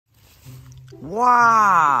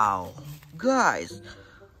Wow, guys,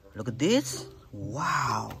 look at this.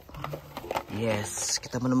 Wow, yes,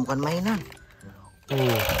 kita menemukan mainan.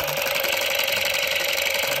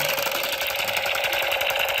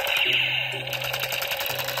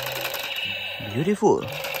 Beautiful.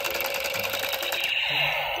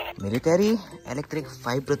 Military electric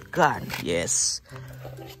vibrate gun. Yes.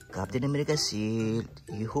 Kapten Amerika shield.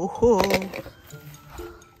 Yo-ho-ho.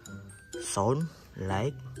 Sound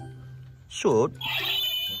like shoot.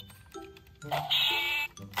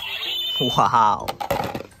 Wow.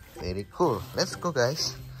 Very cool. Let's go,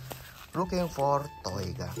 guys. Looking for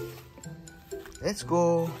toy gun. Let's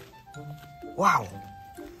go. Wow.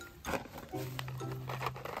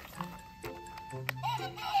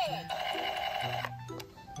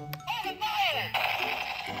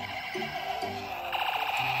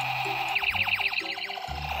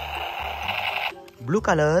 Blue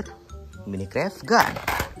color Minecraft gun.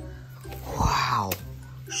 Wow,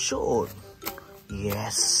 shoot.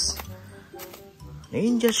 Yes,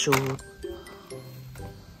 ninja shoot.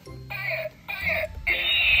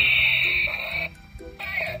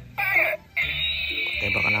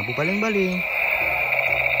 Tembakan abu baling-baling.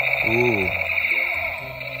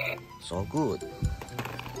 So good.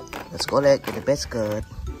 Let's collect in the basket.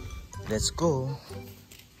 Let's go.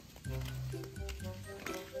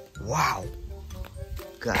 Wow.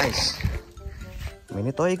 Guys,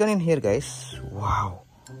 many toy gun in here, guys. Wow,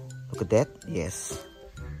 look at that. Yes.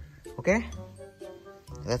 Okay,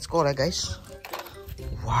 let's go, guys.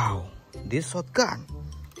 Wow, this shotgun.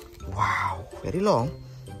 Wow, very long.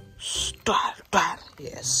 Start.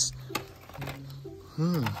 Yes.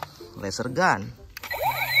 Laser gun.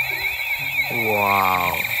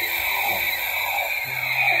 Wow.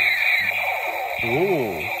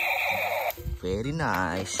 Very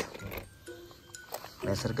nice.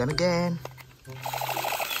 Laser gun again.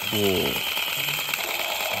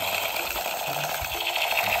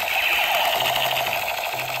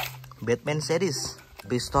 Batman series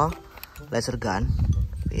pistol laser gun.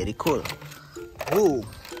 Very cool.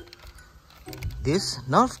 This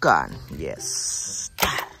Nerf gun. Yes.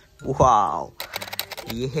 Wow.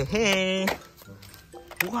 Yeah.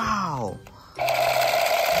 Wow.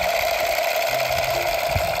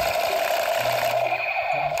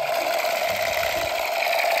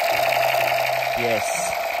 Yes.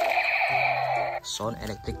 Sound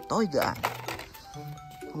electric toy gun.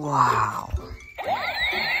 Wow.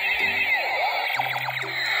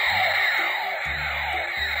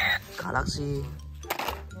 Galaxy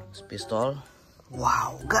pistol.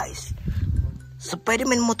 Wow, guys.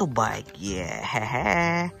 Spiderman motorbike.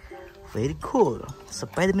 Yeah. Very cool.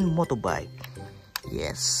 Spiderman motorbike.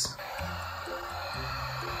 Yes.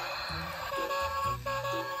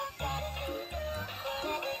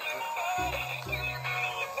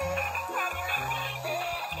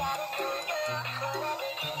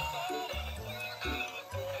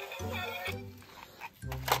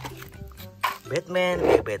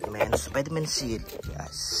 Batman, Spiderman shield.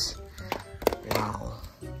 Yes. Wow.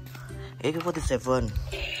 AK47.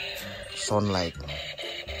 Sound like.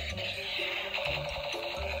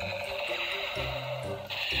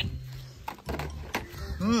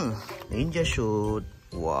 Ninja shoot.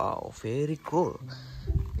 Wow, very cool.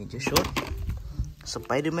 Ninja shoot.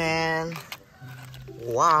 Spiderman.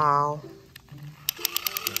 Wow.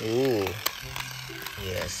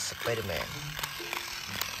 Yes, Spiderman.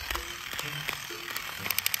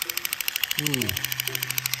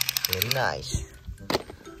 Very nice.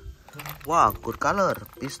 Wow, good color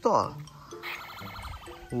pistol.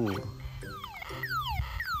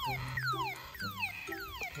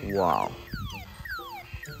 Wow.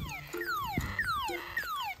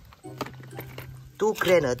 2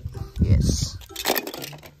 grenade. Yes.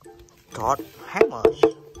 Dot hammers.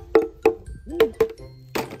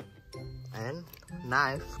 And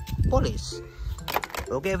knife polish.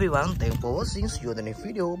 Okay everyone, thanks for watching. See you in the next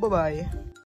video. Bye bye.